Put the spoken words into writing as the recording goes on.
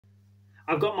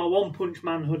I've got my One Punch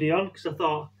Man hoodie on because I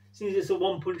thought, since it's a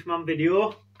One Punch Man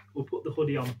video, we'll put the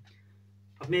hoodie on.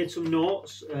 I've made some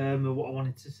notes of what I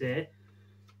wanted to say.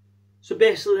 So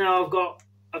basically now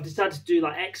I've decided to do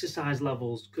like exercise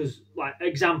levels because, like,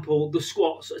 example, the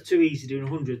squats are too easy doing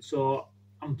 100, so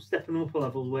I'm stepping up a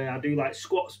level where I do like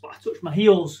squats but I touch my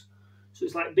heels, so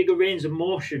it's like bigger range of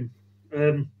motion.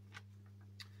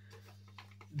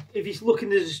 If you look in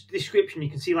the description, you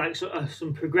can see like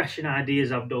some progression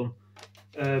ideas I've done.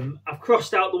 I've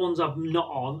crossed out the ones I'm not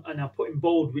on and I've put in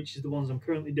bold, which is the ones I'm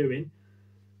currently doing.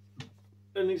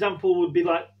 An example would be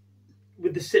like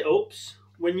with the sit-ups,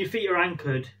 when your feet are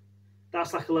anchored,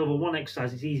 that's like a level 1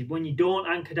 exercise, it's easy. When you don't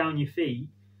anchor down your feet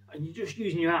and you're just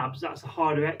using your abs, that's a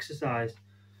harder exercise.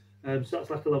 So that's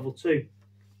like a level 2.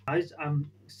 Guys,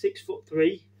 I'm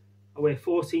 6'3", I weigh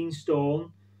 14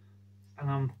 stone, and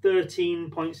I'm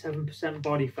 13.7%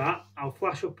 body fat. I'll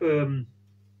flash up a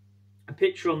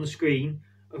picture on the screen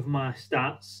of my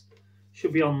stats.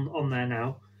 Should be on there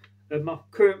now. My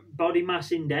current body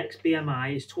mass index,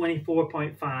 BMI, is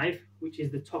 24.5, which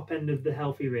is the top end of the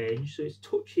healthy range. So it's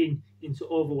touching into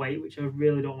overweight, which I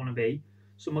really don't want to be.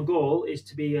 So my goal is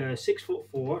to be 6'4".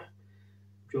 I'm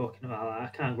joking about that, I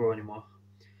can't grow anymore.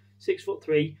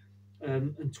 6'3",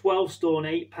 and 12 stone,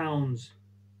 8 pounds,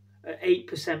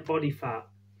 8% body fat.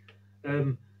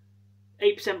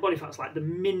 8% body fat is like the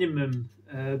minimum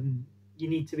you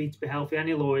need to be healthy.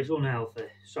 Any lower is unhealthy.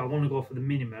 So I want to go for the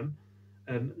minimum.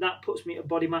 That puts me at a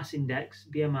body mass index,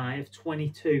 BMI, of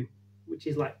 22, which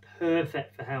is like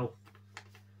perfect for health.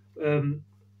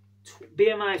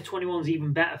 BMI of 21 is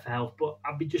even better for health, but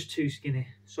I'd be just too skinny.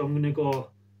 So I'm going to go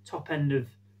top end of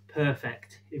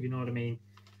perfect, if you know what I mean.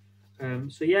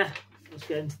 So yeah, let's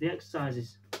get into the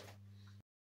exercises.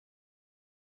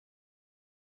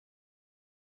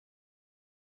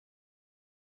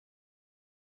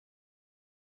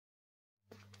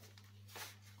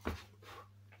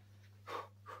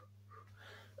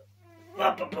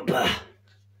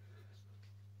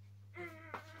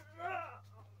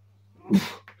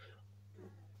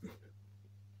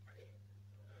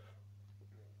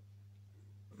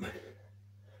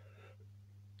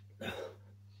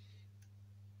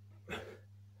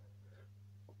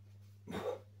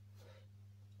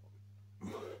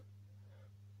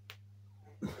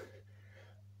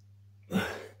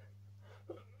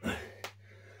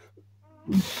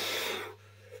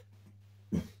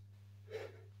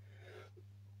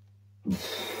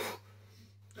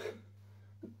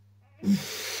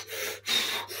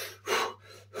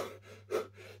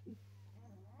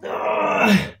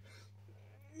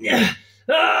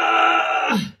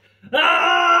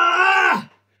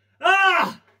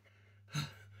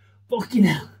 Fucking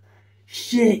hell.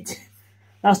 Shit.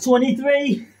 That's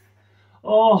 23.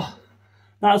 Oh,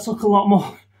 that took a lot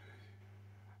more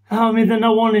out of me than I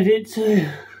wanted it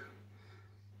to.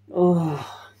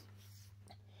 Oh,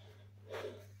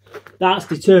 that's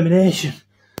determination.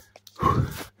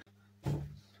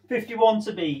 51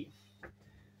 to beat.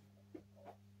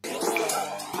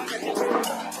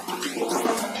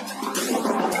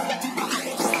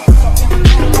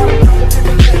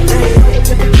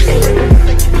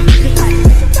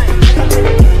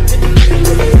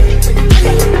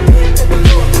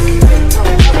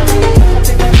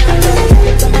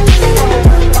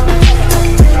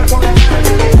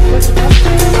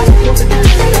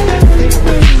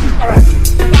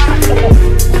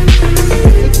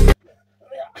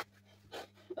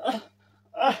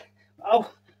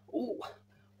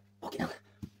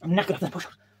 I'm not good at that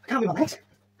push-up. I can't move my legs.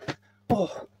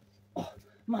 Oh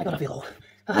my god, I feel old.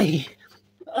 Aye.